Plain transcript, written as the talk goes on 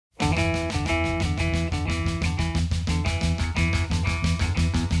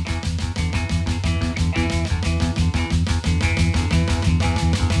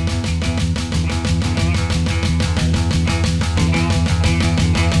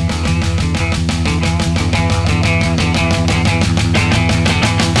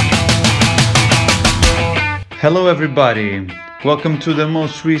Hello, everybody. Welcome to the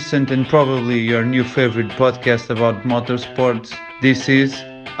most recent and probably your new favorite podcast about motorsports. This is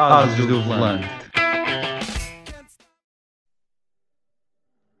Ases do Volante.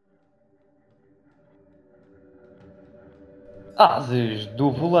 Ases do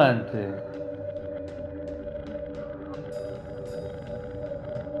Volante.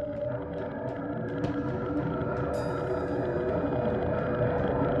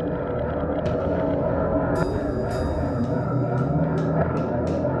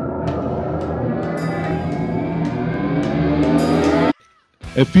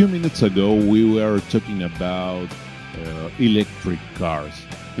 A few minutes ago, we were talking about electric cars.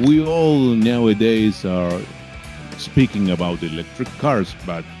 We all nowadays are speaking about electric cars,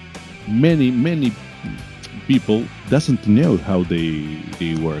 but many people doesn't know how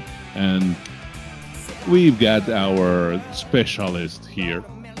they work. And we've got our specialist here.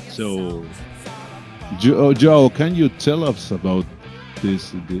 So, Joe, can you tell us about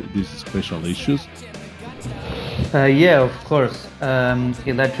these special issues? Yeah, of course.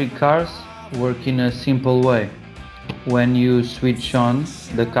 Electric cars work in a simple way. When you switch on,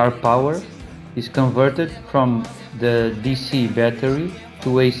 the car power is converted from the DC battery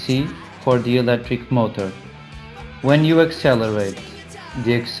to AC for the electric motor. When you accelerate,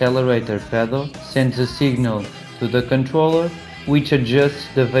 the accelerator pedal sends a signal to the controller, which adjusts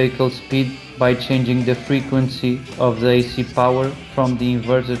the vehicle speed by changing the frequency of the AC power from the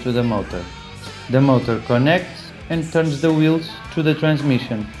inverter to the motor. The motor connects and turns the wheels to the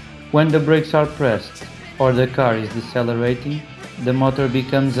transmission. When the brakes are pressed or the car is decelerating, the motor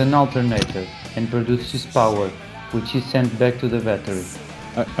becomes an alternator and produces power, which is sent back to the battery.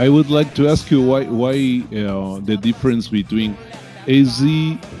 I would like to ask you why the difference between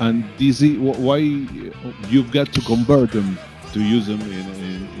AC and DC. Why you've got to convert them to use them in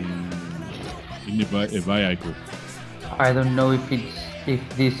a vehicle? I don't know if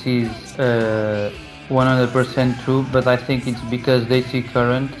this is 100% true, but I think it's because DC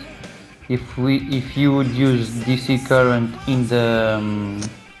current. If you would use DC current in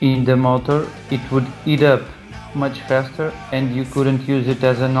the motor, it would eat up much faster, and you couldn't use it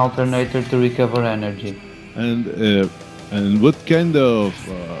as an alternator to recover energy. And what kind of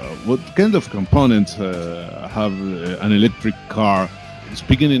components have an electric car?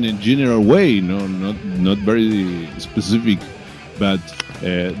 Speaking in a general way, not very specific, but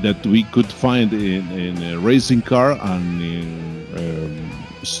that we could find in a racing car and in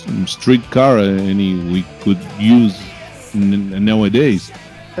street car, any we could use nowadays.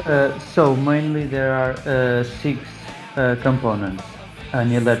 So mainly there are six components: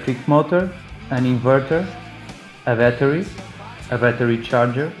 an electric motor, an inverter, a battery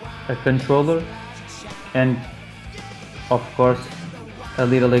charger, a controller, and of course a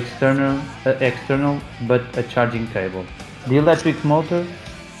little external but a charging cable. The electric motor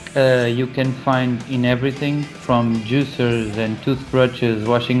you can find in everything from juicers and toothbrushes,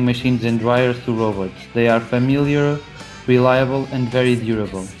 washing machines and dryers to robots. They are familiar, reliable and very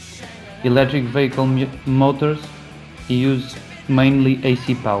durable. Electric vehicle motors use mainly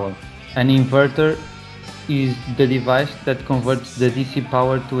AC power. An inverter is the device that converts the DC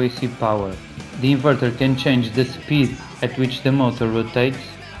power to AC power. The inverter can change the speed at which the motor rotates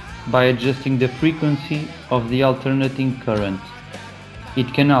by adjusting the frequency of the alternating current.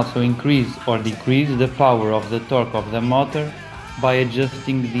 It can also increase or decrease the power of the torque of the motor by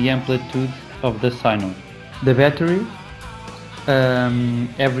adjusting the amplitude of the signal. The battery.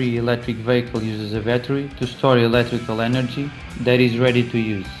 Every electric vehicle uses a battery to store electrical energy that is ready to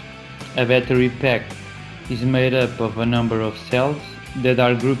use. A battery pack is made up of a number of cells that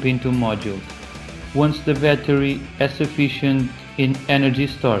are grouped into modules. Once the battery has sufficient energy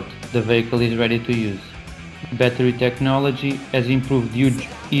stored, the vehicle is ready to use. Battery technology has improved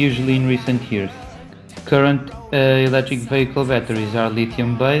hugely in recent years. Current electric vehicle batteries are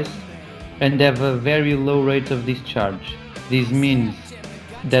lithium-based and have a very low rate of discharge. This means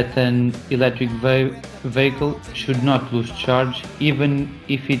that an electric vehicle should not lose charge even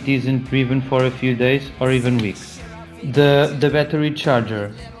if it isn't driven for a few days or even weeks. The battery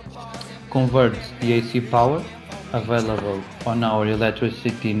charger converts the AC power available on our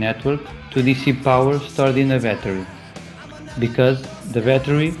electricity network to DC power stored in the battery, because the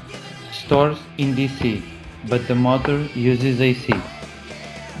battery stores in DC, but the motor uses AC.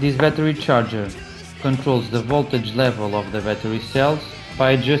 This battery charger controls the voltage level of the battery cells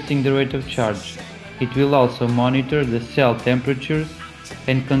by adjusting the rate of charge. It will also monitor the cell temperatures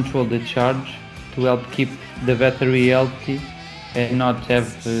and control the charge to help keep the battery healthy and not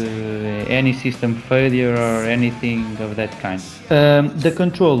have any system failure or anything of that kind. The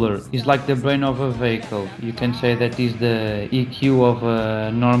controller is like the brain of a vehicle. You can say that is the EQ of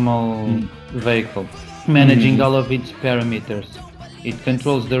a normal vehicle, managing all of its parameters. It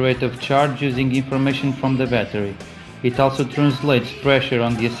controls the rate of charge using information from the battery. It also translates pressure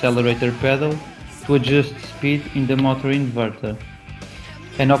on the accelerator pedal to adjust speed in the motor inverter.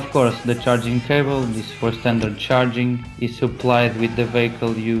 And of course, the charging cable is for standard charging, is supplied with the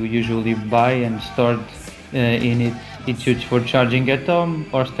vehicle you usually buy and stored in it. It's used for charging at home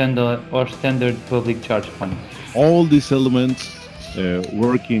or standard public charge points. All these elements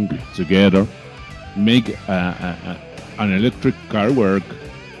working together make an electric car work,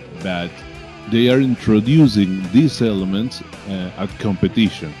 but they are introducing these elements at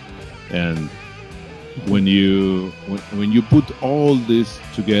competition. And when you put all this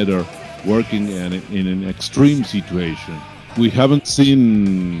together working in an extreme situation, we haven't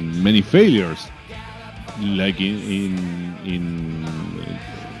seen many failures like in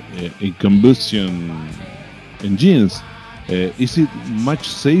combustion engines. Is it much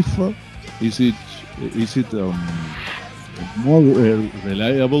safer? Is it more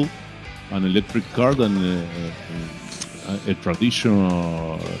reliable an electric car than a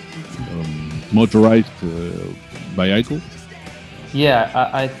traditional motorized vehicle? Yeah,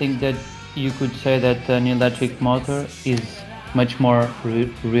 I think that you could say that an electric motor is much more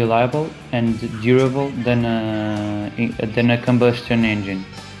reliable and durable than a combustion engine.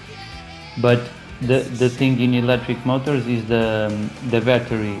 But the thing in electric motors is the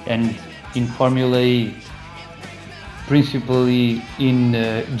battery, and in Formula E, principally in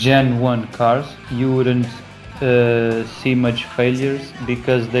Gen 1 cars, you wouldn't see much failures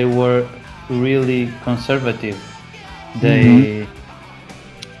because they were really conservative. They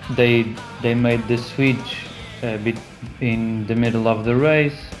made the switch in the middle of the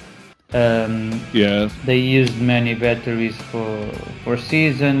race. They used many batteries for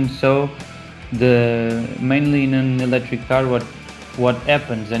seasons. So mainly in an electric car, what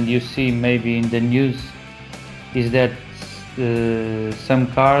happens, and you see maybe in the news, is that some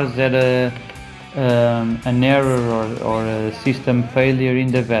cars had an error or a system failure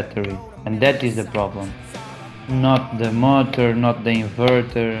in the battery, and that is the problem. Not the motor, not the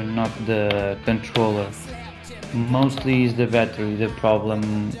inverter, not the controller. Mostly is the battery the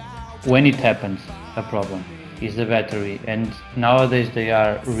problem. When it happens, a problem is the battery, and nowadays they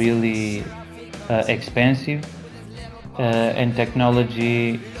are really expensive, and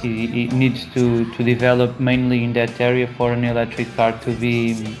technology it needs to develop mainly in that area for an electric car to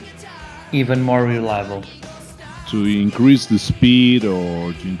be even more reliable. To increase the speed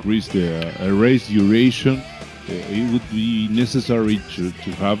or to increase the race duration, it would be necessary to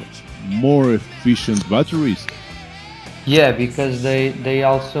have more efficient batteries. Yeah, because they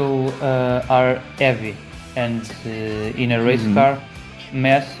also are heavy, and in a race car,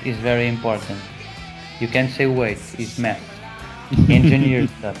 mass is very important. You can say weight is mass. Engineer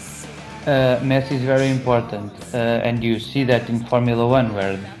stuff. Mass is very important, and you see that in Formula 1,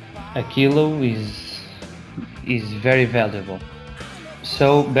 where a kilo is very valuable.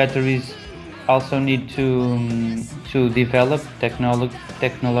 So batteries also need to develop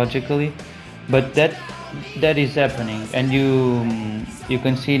technologically, but that is happening, and you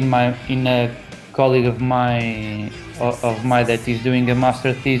can see in a colleague of mine that is doing a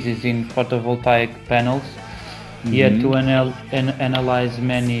master thesis in photovoltaic panels. He had to analyze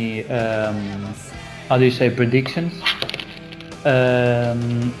many predictions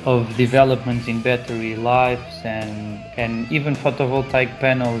of developments in battery lives and even photovoltaic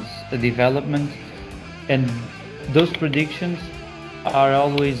panels development, and those predictions are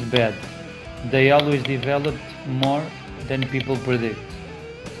always bad. They always developed more than people predict,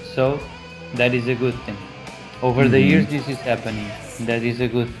 so that is a good thing. Over the years this is happening. That is a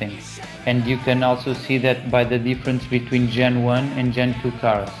good thing, and you can also see that by the difference between Gen 1 and Gen 2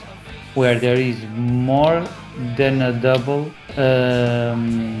 cars, where there is more than a double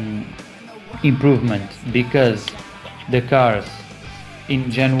improvement, because the cars in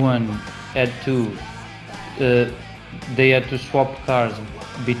Gen 1 had to they had to swap cars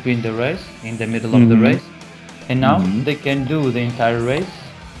between the race, in the middle of the race, and now they can do the entire race,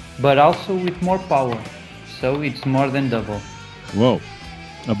 but also with more power, so it's more than double. Wow.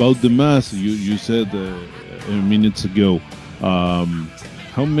 About the mass, you said minutes ago,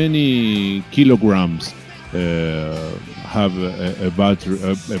 how many kilograms have a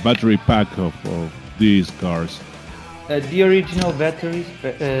battery pack of these cars? The original battery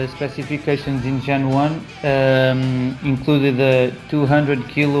specifications in Gen 1 included a 200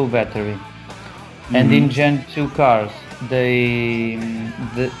 kilo battery, and in Gen 2 cars they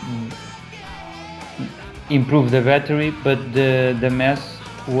improved the battery, but the mass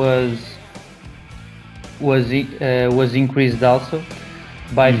was increased also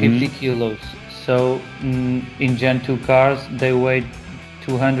by 50 kilos. So in Gen 2 cars they weighed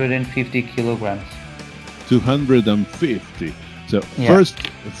 250 kilograms. 250. So Yeah.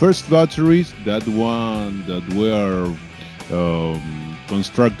 first batteries, that one that were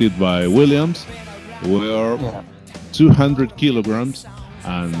constructed by Williams, were Yeah. 200 kilograms,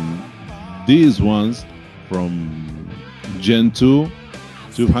 and these ones from Gen 2,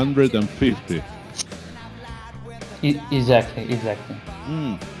 250. Exactly.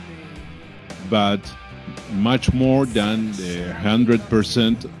 But much more than the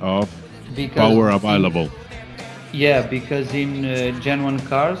 100% of Because power available. Yeah, because in Gen 1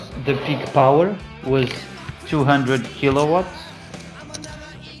 cars the peak power was 200 kilowatts,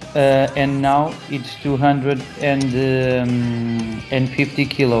 and now it's 250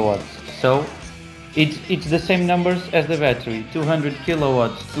 kilowatts. So it's the same numbers as the battery: 200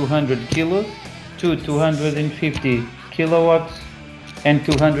 kilowatts, 200 kilos, to 250 kilowatts, and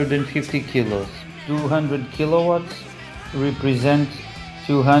 250 kilos. 200 kilowatts represents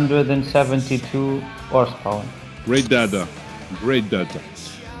 272 horsepower. Great data.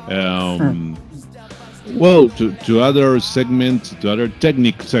 Well, to other segments, to other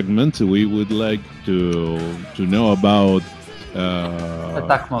technique segments, we would like to know about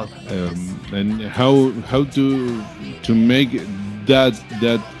Attack mode. and how to make that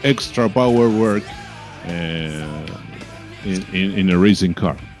extra power work in a racing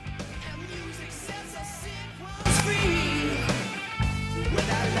car.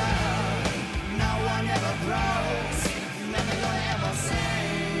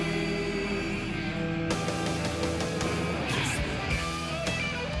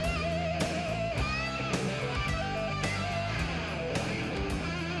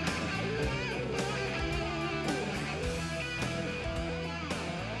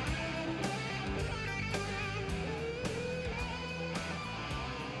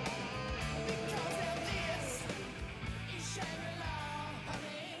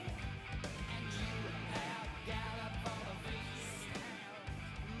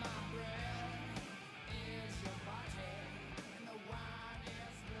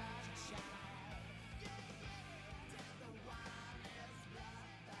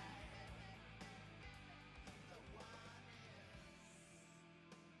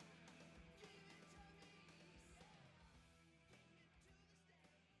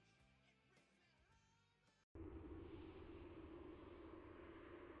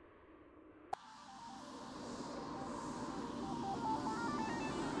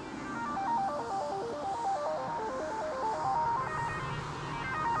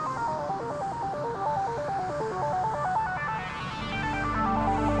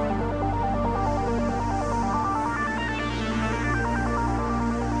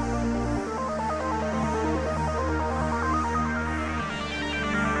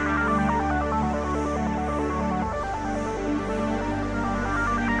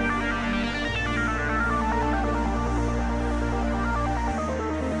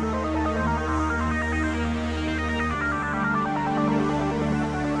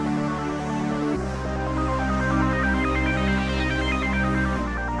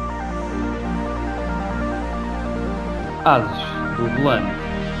 Ases do volante.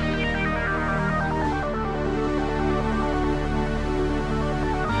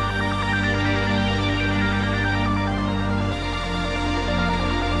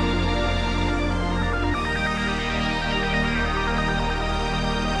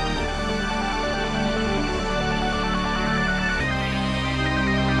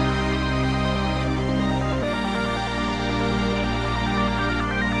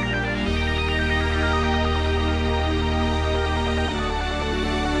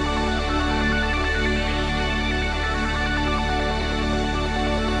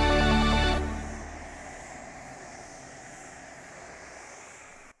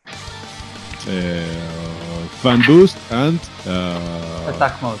 Fan boost and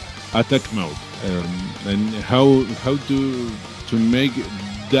Attack mode. attack mode, and how to make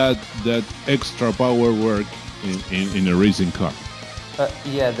that extra power work in a racing car.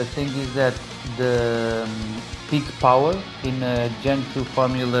 Yeah, the thing is that the peak power in a Gen 2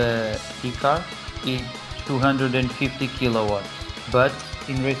 Formula E car is 250 kilowatts, but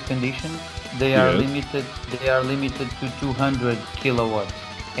in race conditions they are Yes. limited. They are limited to 200 kilowatts,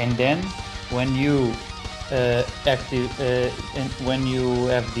 and then when you and when you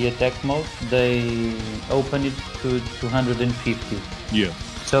have the attack mode, they open it to 250. Yeah.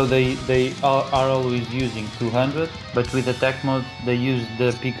 So they are always using 200, but with attack mode they use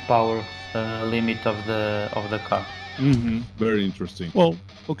the peak power limit of the car. Very interesting. Well,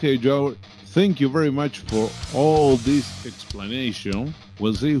 okay, Joe. Thank you very much for all this explanation.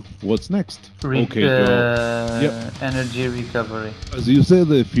 We'll see what's next. Okay, Joe. Yep. Energy recovery. As you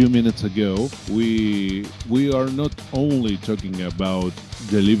said a few minutes ago, we are not only talking about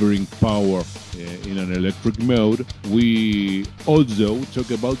delivering power in an electric mode, we also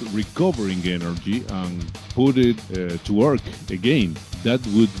talk about recovering energy and put it to work again. That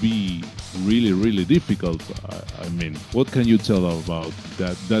would be really, really difficult. I mean, what can you tell about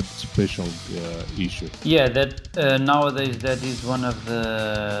that special issue? Yeah, that nowadays that is one of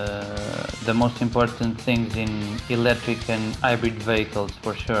the most important things in electric and hybrid vehicles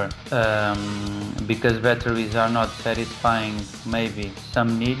for sure, because batteries are not satisfying maybe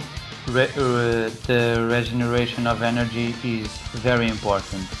some needs. The regeneration of energy is very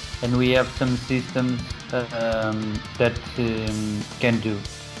important, and we have some systems that can do.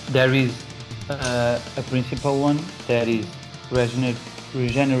 There is a principal one that is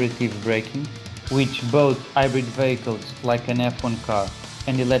regenerative braking, which both hybrid vehicles like an F1 car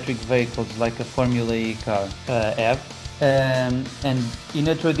and electric vehicles like a Formula E car have. And in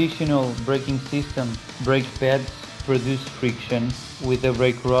a traditional braking system, brake pads produce friction with the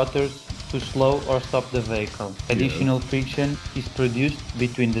brake rotors to slow or stop the vehicle. Additional friction is produced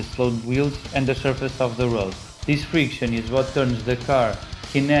between the slowed wheels and the surface of the road. This friction is what turns the car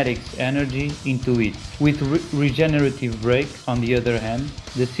kinetics energy into it. With regenerative brakes, on the other hand,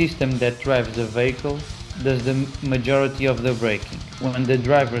 the system that drives the vehicle does the majority of the braking. When the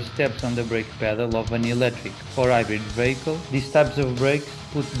driver steps on the brake pedal of an electric or hybrid vehicle, these types of brakes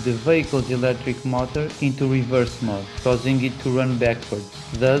put the vehicle's electric motor into reverse mode, causing it to run backwards,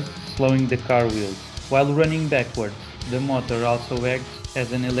 thus slowing the car wheels. While running backwards, the motor also acts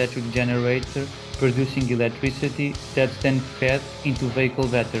as an electric generator, producing electricity that's then fed into vehicle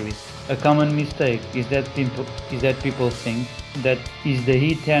batteries. A common mistake is that people think that is the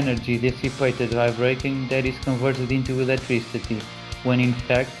heat energy dissipated by braking that is converted into electricity, when in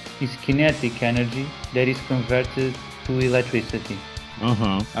fact it's kinetic energy that is converted to electricity.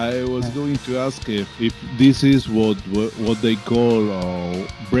 I was going to ask if this is what they call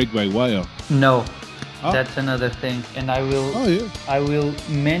brake by wire. No. That's another thing, and I will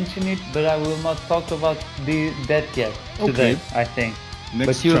mention it, but I will not talk about that yet today. I think. Next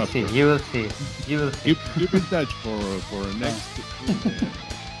but you chapter. will see. Keep in touch for next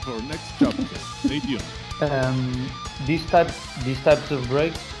chapter. Stay tuned. These types of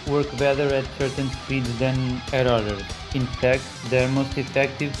brakes work better at certain speeds than at others. In fact, they are most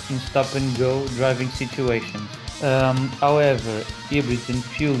effective in stop-and-go driving situations. However, hybrids and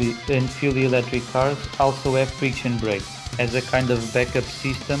fully electric cars also have friction brakes as a kind of backup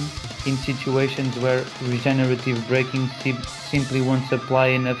system in situations where regenerative braking simply won't supply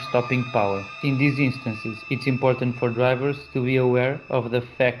enough stopping power. In these instances, it's important for drivers to be aware of the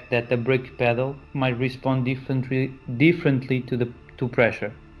fact that the brake pedal might respond differently to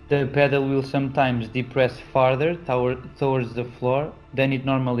pressure. The pedal will sometimes depress farther towards the floor than it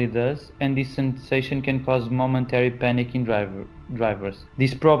normally does, and this sensation can cause momentary panic in drivers.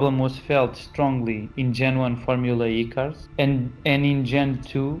 This problem was felt strongly in Gen 1 Formula E cars, and in Gen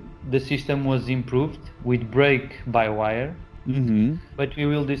 2 the system was improved with brake-by-wire, but we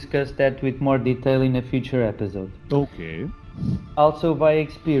will discuss that with more detail in a future episode. Okay. Also, by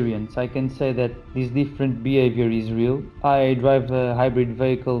experience, I can say that this different behavior is real. I drive a hybrid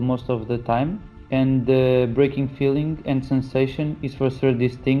vehicle most of the time, and the braking feeling and sensation is for sure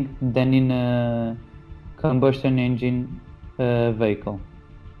distinct than in a combustion engine vehicle.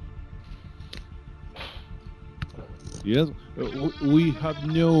 Yes, we have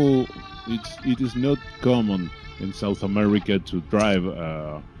it is not common in South America to drive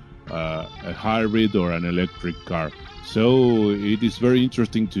a hybrid or an electric car. So it is very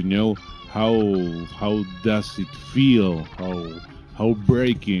interesting to know how does it feel, how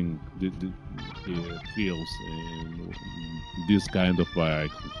braking it feels in this kind of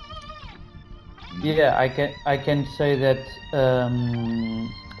vehicle. Yeah, I can say that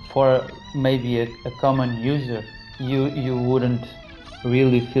for maybe a common user, you wouldn't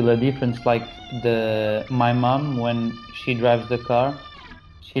really feel a difference. Like my mom, when she drives the car,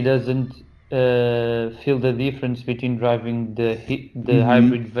 she doesn't feel the difference between driving the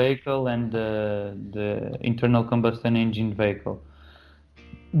hybrid vehicle and the internal combustion engine vehicle.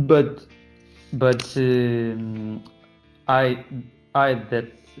 But I that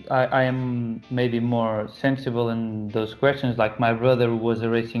I am maybe more sensible in those questions. Like my brother was a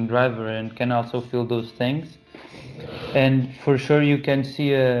racing driver and can also feel those things. And for sure, you can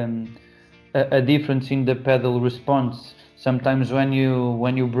see a difference in the pedal response. Sometimes when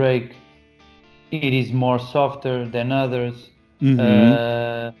you brake, it is more softer than others,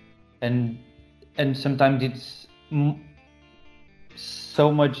 and sometimes it's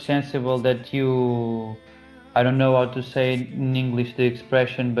so much sensible that you, I don't know how to say in English the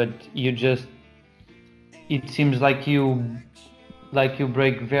expression, but you just, it seems like you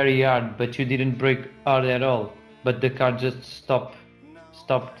brake very hard, but you didn't brake hard at all. But the car just stopped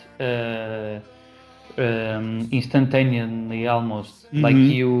instantaneously, almost. Like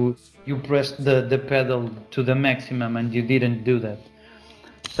you pressed the pedal to the maximum and you didn't do that.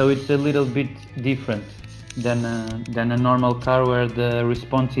 So it's a little bit different than a normal car where the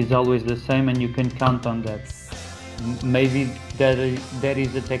response is always the same and you can count on that. Maybe that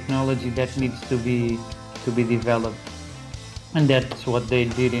is a technology that needs to be developed, and that's what they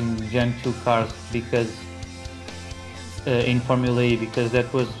did in Gen 2 cars, because in Formula E, because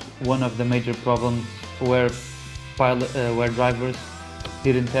that was one of the major problems where drivers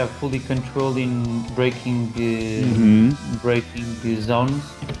didn't have fully control in braking the zones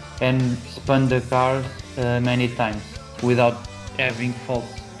and spun the cars many times without having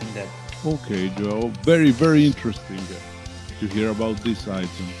faults in that. Okay, Joe. Very, very interesting to hear about this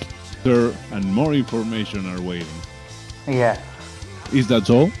item. Sir, and more information are waiting. Yeah. Is that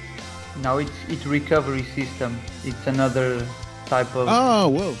all? No, it's recovery system. It's another type of...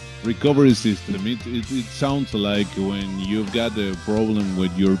 Well, recovery system. It sounds like when you've got a problem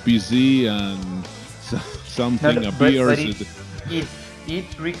with your PC and something appears... But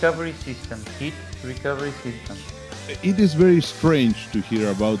it's recovery system. Heat recovery system. It is very strange to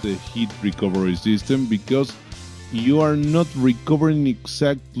hear about the heat recovery system, because you are not recovering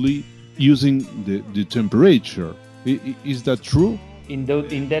exactly using the temperature. Is that true? In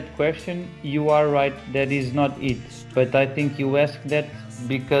that question, you are right. That is not it. But I think you asked that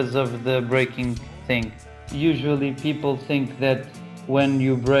because of the braking thing. Usually people think that when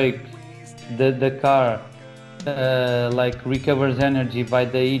you brake, the car like recovers energy by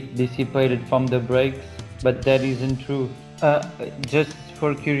the heat dissipated from the brakes, but that isn't true. Just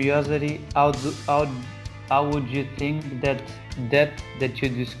for curiosity, how would you think that you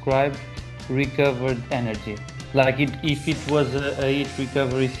described recovered energy? Like if it was a heat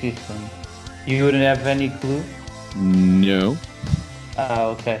recovery system, you wouldn't have any clue? No.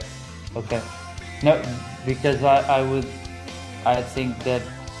 Okay. No, because I think that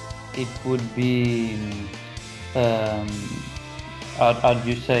it would be, how do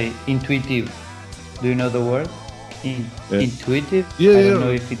you say, intuitive. Do you know the word? Intuitive? Yeah. I don't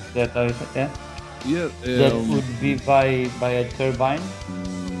know if it's that. Yeah. That would be by a turbine.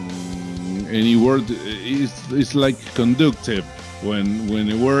 Any word is like conductive. When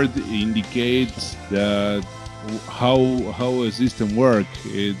a word indicates that how a system works,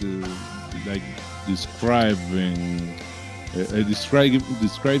 it like describing a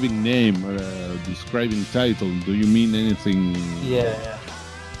describing name, describing title. Do you mean anything? Yeah.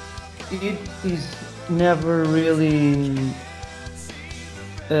 It is never really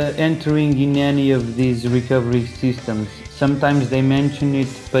entering in any of these recovery systems. Sometimes they mention it,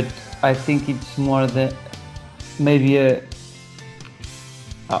 but I think it's more that maybe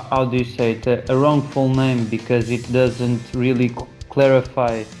how do you say it, a wrongful name, because it doesn't really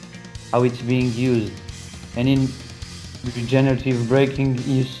clarify how it's being used. And in regenerative braking,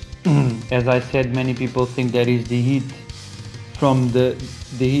 as I said, many people think that is the heat from the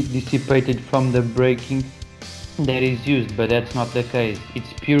heat dissipated from the braking that is used, but that's not the case.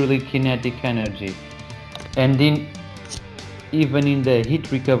 It's purely kinetic energy. And even in the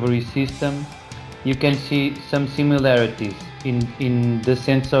heat recovery system, you can see some similarities in the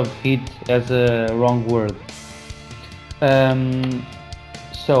sense of heat as a wrong word.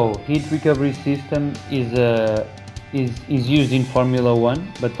 So heat recovery system is used in Formula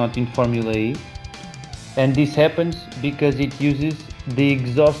 1, but not in Formula E. And this happens because it uses the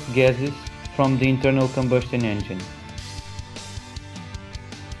exhaust gases from the internal combustion engine.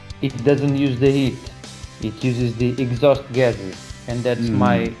 It doesn't use the heat, it uses the exhaust gases, and that's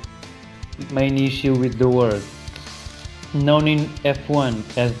my main issue with the word. Known in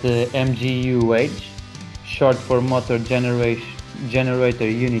F1 as the MGUH, short for motor generator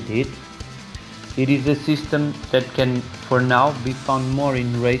unit heat, it is a system that can, for now, be found more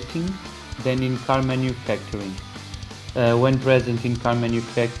in racing than in car manufacturing. When present in car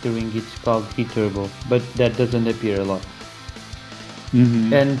manufacturing, it's called heat turbo, but that doesn't appear a lot.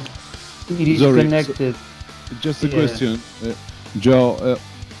 And it is connected. Just a question, Joe.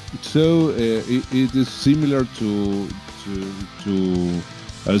 So it is similar to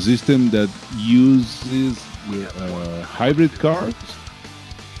a system that uses hybrid cars.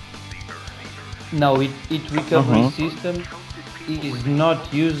 No, it recovery Uh-huh. system is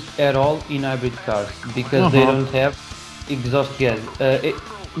not used at all in hybrid cars because they Uh-huh. don't have exhaust gas.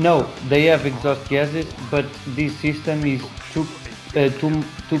 No, they have exhaust gases, but this system is too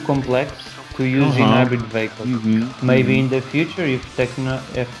too complex to use in Uh-huh. hybrid vehicles. Mm-hmm. Maybe Mm-hmm. in the future, if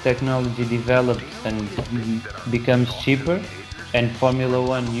technology develops and Mm-hmm. becomes cheaper, and Formula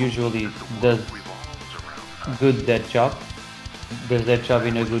One usually does good that job, does that job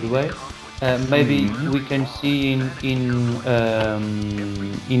in a good way. Maybe Mm-hmm. we can see in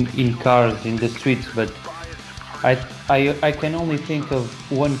cars in the streets, but I can only think of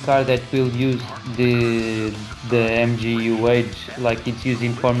one car that will use the MGUH like it's used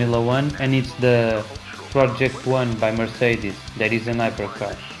in Formula One, and it's the Project One by Mercedes. That is an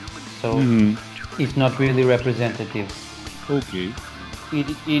hypercar, so Mm-hmm. it's not really representative. Okay.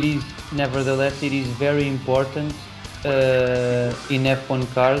 It is nevertheless it is very important in F1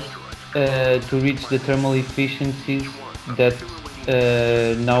 cars to reach the thermal efficiencies that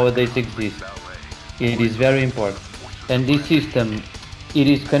nowadays exist. It is very important, and this system it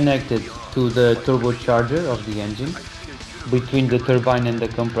is connected to the turbocharger of the engine between the turbine and the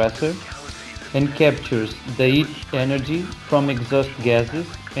compressor, and captures the heat energy from exhaust gases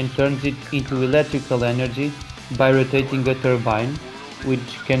and turns it into electrical energy by rotating a turbine,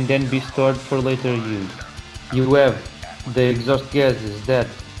 which can then be stored for later use. You have the exhaust gases that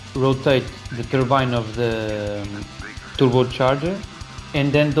rotate the turbine of the turbocharger,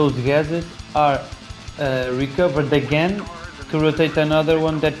 and then those gases are recovered again to rotate another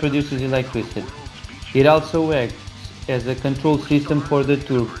one that produces electricity. It also acts as a control system for the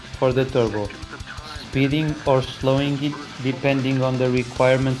turbo, speeding or slowing it depending on the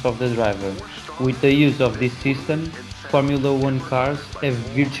requirements of the driver. With the use of this system, Formula One cars have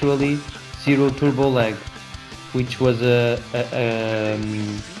virtually zero turbo lag, which was a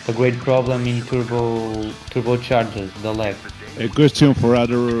great problem in turbochargers, the lag. A question for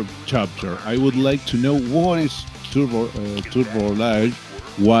other chapter. I would like to know what is turbo lag,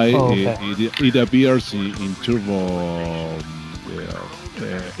 why Oh, okay. it appears in turbo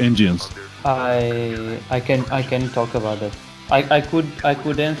engines. I can talk about that. I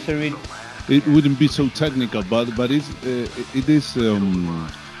could answer it. It wouldn't be so technical, but it is.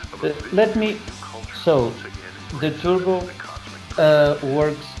 Let me. So, the turbo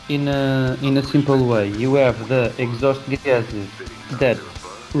works in a simple way. You have the exhaust gases that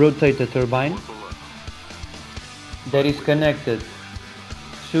rotate a turbine that is connected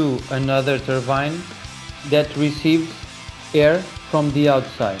to another turbine that receives air from the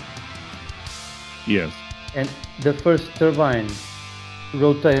outside. Yes. And the first turbine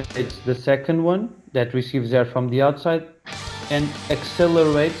rotates the second one that receives air from the outside and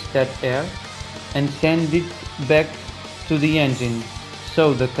accelerates that air and sends it back to the engine,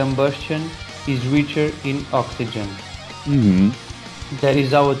 so the combustion is richer in oxygen. Mm-hmm. That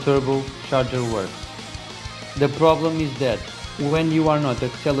is how a turbocharger works. The problem is that when you are not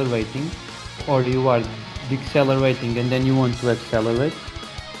accelerating, or you are decelerating and then you want to accelerate,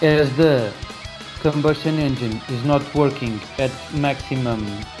 as the combustion engine is not working at maximum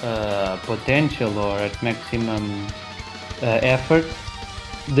potential or at maximum effort,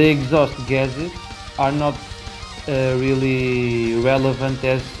 the exhaust gases are not really relevant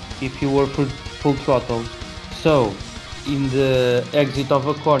as if you were full throttle. So, in the exit of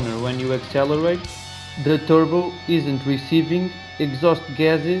a corner when you accelerate, the turbo isn't receiving exhaust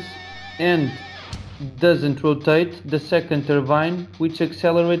gases and doesn't rotate the second turbine, which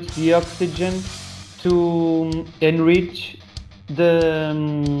accelerates the oxygen to enrich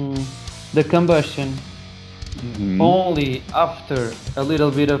the combustion. Mm-hmm. Only after a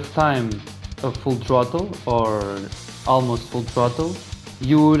little bit of time of full throttle or almost full throttle,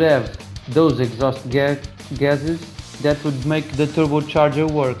 you would have those exhaust gases that would make the turbocharger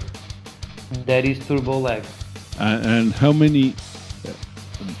work. That is turbo lag. And how many?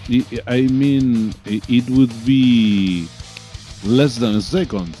 I mean, it would be less than a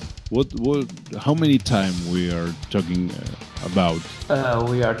second. What? How many time we are talking about?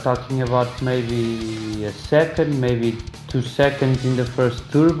 We are talking about maybe a second, maybe 2 seconds in the first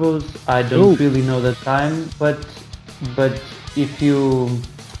turbos. I don't Oh. really know the time, but if you,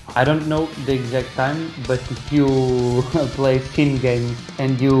 I don't know the exact time, but if you play sim games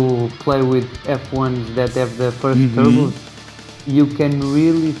and you play with F1s that have the first turbos, you can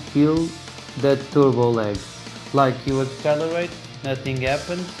really feel that turbo lag. Like you accelerate, nothing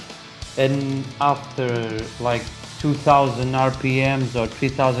happens, and after like 2000 RPMs or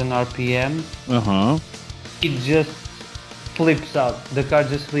 3000 RPMs, Uh-huh. it just flips out. The car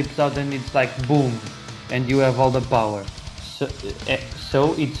just flips out and it's like boom, and you have all the power.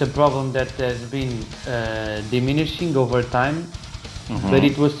 So it's a problem that has been diminishing over time, but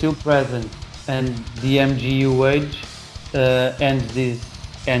it was still present, and the MGU age ends this.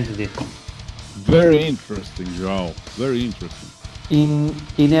 Very interesting, Joao. Very interesting. In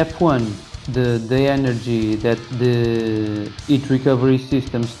F1, the energy that the heat recovery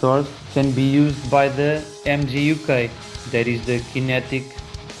system stores can be used by the MGUK, that is the kinetic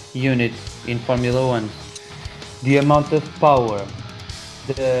unit in Formula 1. The amount of power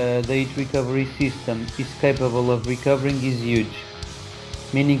the heat recovery system is capable of recovering is huge,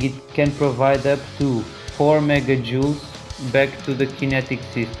 meaning it can provide up to 4 megajoules back to the kinetic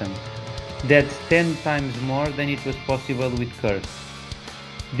system. That's 10 times more than it was possible with KERS.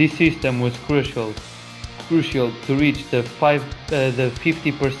 This system was crucial to reach the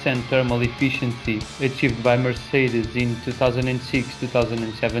 50% thermal efficiency achieved by Mercedes in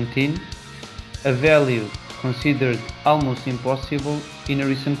 2006-2017, a value considered almost impossible in a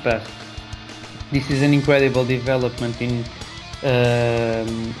recent past. This is an incredible development in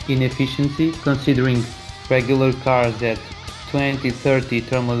efficiency, considering regular cars at 20-30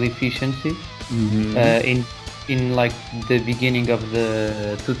 thermal efficiency in like the beginning of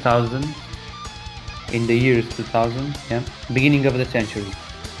the 2000s, in the years 2000, beginning of the century,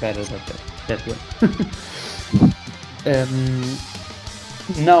 better that way.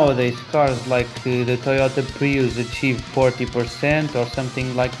 Nowadays, cars like the Toyota Prius achieve 40% or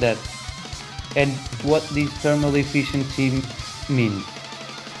something like that. And what this thermal efficiency means?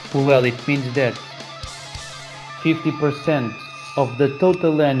 Well, it means that 50% of the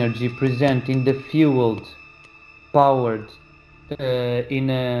total energy present in the fuel powered in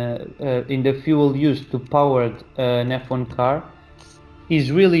the fuel used to power an F1 car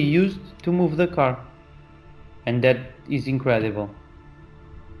is really used to move the car, and that is incredible.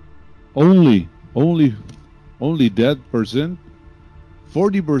 Only that percent,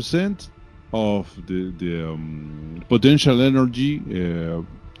 40% of the potential energy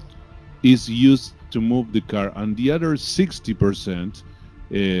is used to move the car, and the other 60%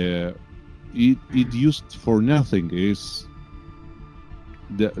 it used for nothing.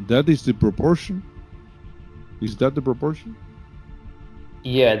 That is the proportion? Is that the proportion?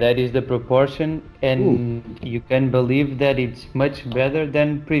 Yeah, that is the proportion, and you can believe that it's much better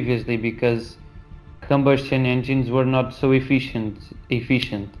than previously, because combustion engines were not so efficient.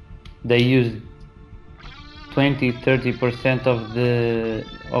 They used 20-30% of the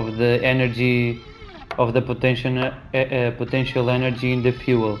energy, of the potential energy in the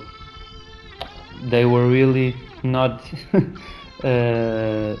fuel. They were really not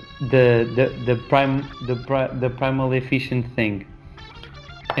the primal efficient thing,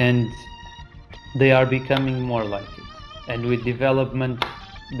 and they are becoming more like it. And with development,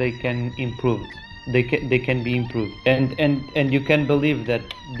 they can improve. They can be improved. And you can believe that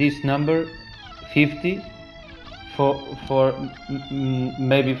this number, 50, for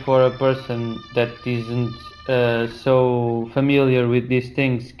maybe for a person that isn't so familiar with these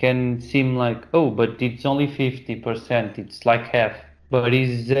things, can seem like, oh, but it's only 50%, it's like half. But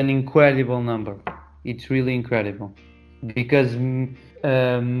it's an incredible number. It's really incredible, because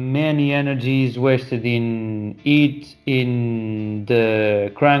many energy is wasted in heat, in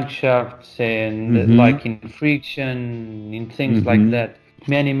the crankshafts, and like in friction, in things like that.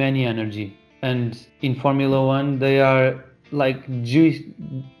 Many energy. And in Formula 1, they are like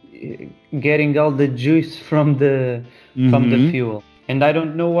getting all the juice from the fuel. And I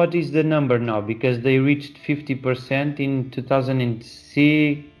don't know what is the number now, because they reached 50% in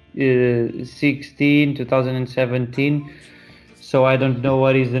 2016, 2017. So I don't know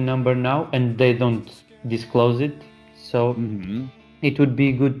what is the number now, and they don't disclose it. So it would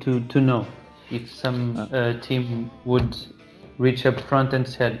be good to know if some team would reach up front and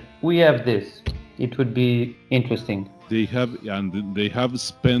said, we have this. It would be interesting. They have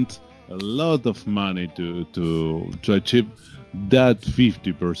spent a lot of money to achieve that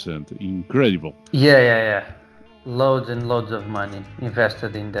 50%. Incredible. Yeah. Loads and loads of money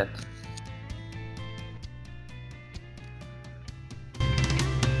invested in that.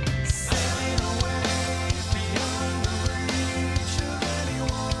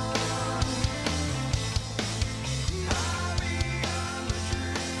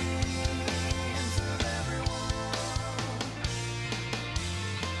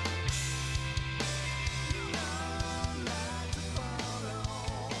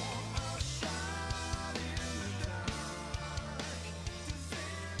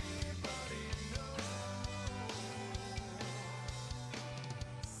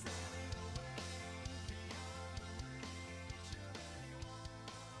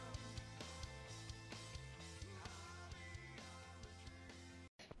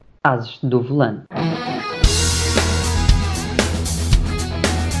 Ases do volante.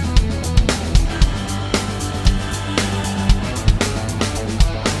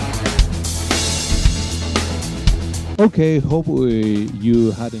 Okay, hope you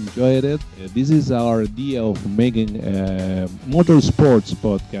had enjoyed it. This is our idea of making a motorsports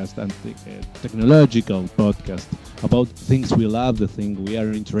podcast and technological podcast about things we love, the things we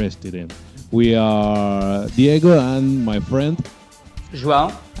are interested in. We are Diego and my friend,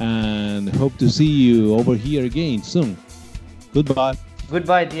 João. and hope to see you over here again soon. Goodbye.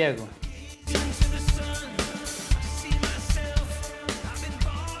 Goodbye, Diego.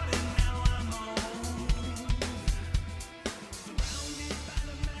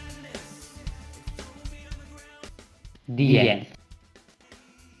 The end.